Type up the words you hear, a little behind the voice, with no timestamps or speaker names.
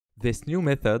This new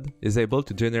method is able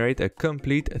to generate a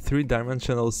complete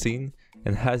three-dimensional scene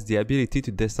and has the ability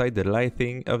to decide the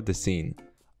lighting of the scene.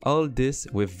 All this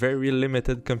with very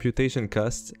limited computation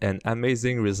costs and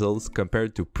amazing results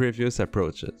compared to previous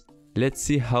approaches. Let's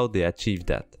see how they achieve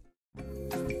that.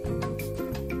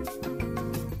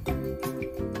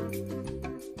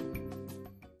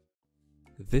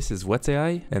 This is What's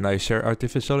AI, and I share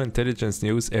artificial intelligence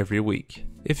news every week.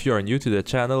 If you are new to the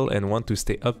channel and want to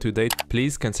stay up to date,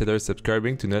 please consider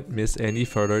subscribing to not miss any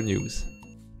further news.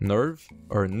 Nerv,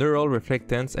 or Neural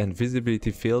Reflectance and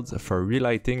Visibility Fields for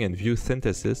Relighting and View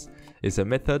Synthesis, is a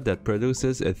method that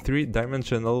produces a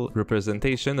three-dimensional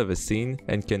representation of a scene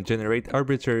and can generate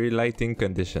arbitrary lighting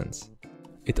conditions.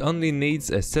 It only needs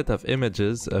a set of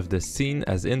images of the scene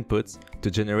as inputs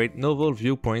to generate novel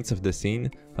viewpoints of the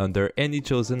scene under any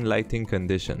chosen lighting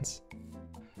conditions.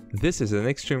 This is an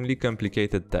extremely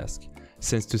complicated task,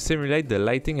 since to simulate the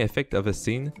lighting effect of a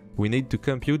scene, we need to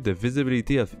compute the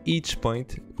visibility of each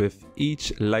point with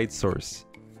each light source.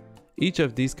 Each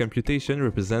of these computations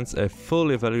represents a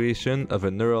full evaluation of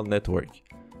a neural network,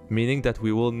 meaning that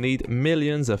we will need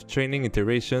millions of training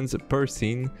iterations per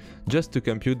scene just to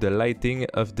compute the lighting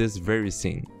of this very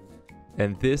scene.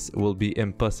 And this will be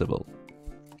impossible.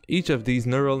 Each of these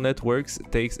neural networks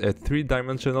takes a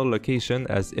three-dimensional location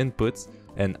as inputs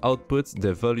and outputs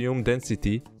the volume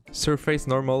density, surface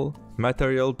normal,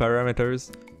 material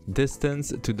parameters,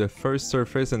 distance to the first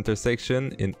surface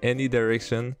intersection in any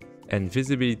direction, and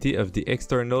visibility of the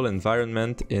external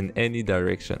environment in any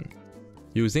direction.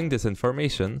 Using this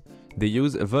information, they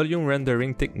use volume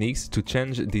rendering techniques to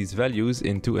change these values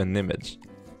into an image.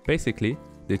 Basically,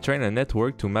 they train a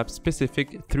network to map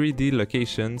specific 3D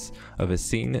locations of a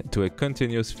scene to a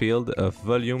continuous field of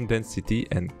volume density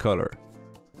and color.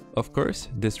 Of course,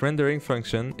 this rendering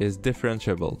function is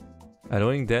differentiable,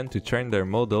 allowing them to train their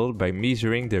model by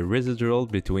measuring the residual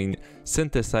between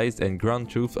synthesized and ground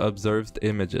truth observed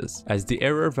images as the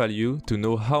error value to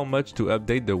know how much to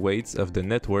update the weights of the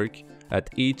network at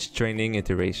each training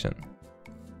iteration.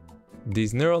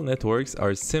 These neural networks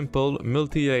are simple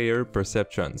multi-layer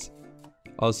perceptrons,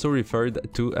 also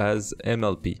referred to as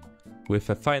MLP, with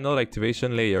a final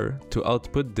activation layer to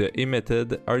output the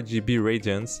emitted RGB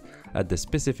radiance at the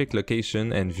specific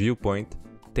location and viewpoint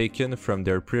taken from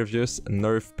their previous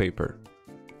Nerv paper.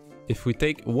 If we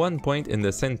take one point in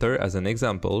the center as an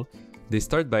example, they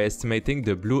start by estimating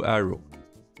the blue arrow,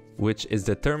 which is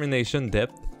the termination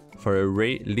depth for a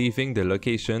ray leaving the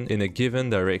location in a given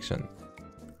direction.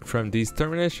 From these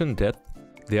termination depth,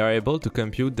 they are able to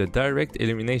compute the direct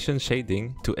illumination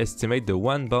shading to estimate the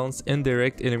one bounce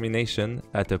indirect illumination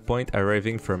at a point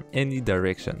arriving from any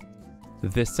direction.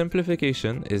 This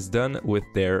simplification is done with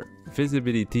their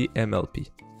visibility MLP.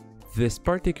 This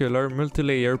particular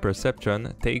multi-layer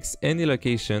perceptron takes any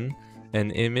location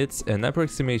and emits an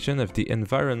approximation of the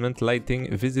environment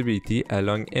lighting visibility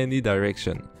along any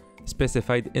direction,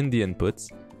 specified in the inputs,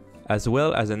 as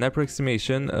well as an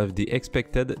approximation of the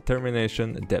expected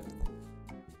termination depth.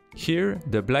 Here,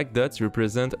 the black dots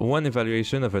represent one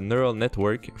evaluation of a neural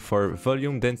network for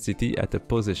volume density at a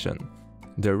position.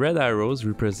 The red arrows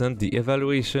represent the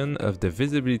evaluation of the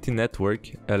visibility network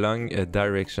along a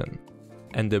direction.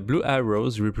 And the blue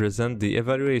arrows represent the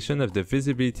evaluation of the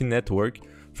visibility network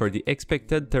for the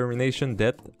expected termination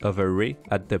depth of a ray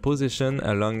at the position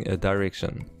along a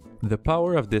direction. The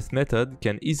power of this method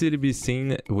can easily be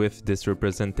seen with this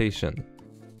representation.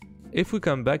 If we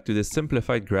come back to this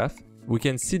simplified graph, we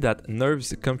can see that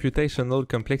Nerv's computational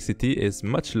complexity is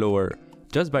much lower,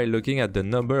 just by looking at the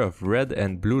number of red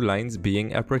and blue lines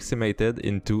being approximated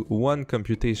into one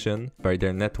computation by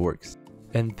their networks.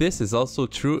 And this is also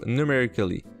true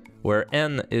numerically, where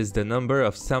n is the number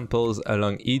of samples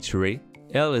along each ray,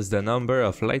 L is the number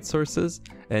of light sources,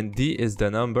 and D is the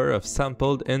number of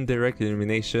sampled indirect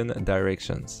illumination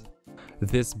directions.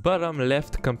 This bottom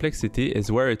left complexity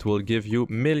is where it will give you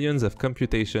millions of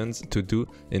computations to do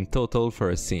in total for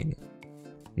a scene.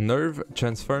 Nerv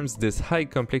transforms this high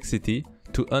complexity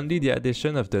to only the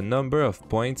addition of the number of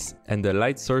points and the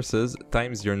light sources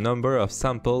times your number of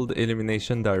sampled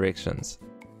illumination directions.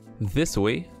 This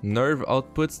way, Nerv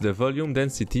outputs the volume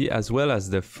density as well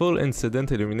as the full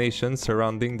incident illumination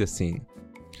surrounding the scene,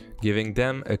 giving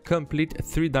them a complete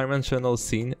three-dimensional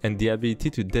scene and the ability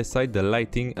to decide the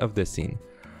lighting of the scene.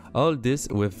 All this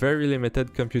with very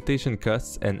limited computation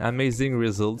costs and amazing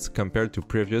results compared to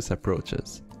previous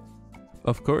approaches.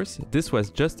 Of course, this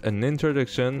was just an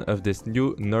introduction of this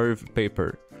new Nerv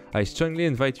paper. I strongly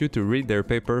invite you to read their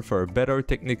paper for a better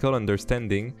technical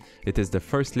understanding. It is the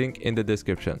first link in the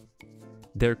description.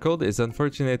 Their code is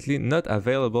unfortunately not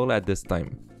available at this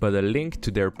time, but a link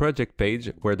to their project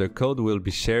page where the code will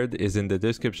be shared is in the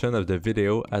description of the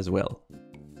video as well.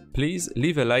 Please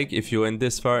leave a like if you went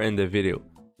this far in the video.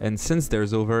 And since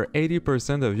there's over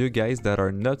 80% of you guys that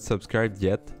are not subscribed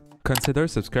yet, consider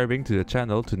subscribing to the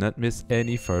channel to not miss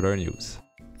any further news.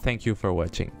 Thank you for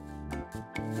watching.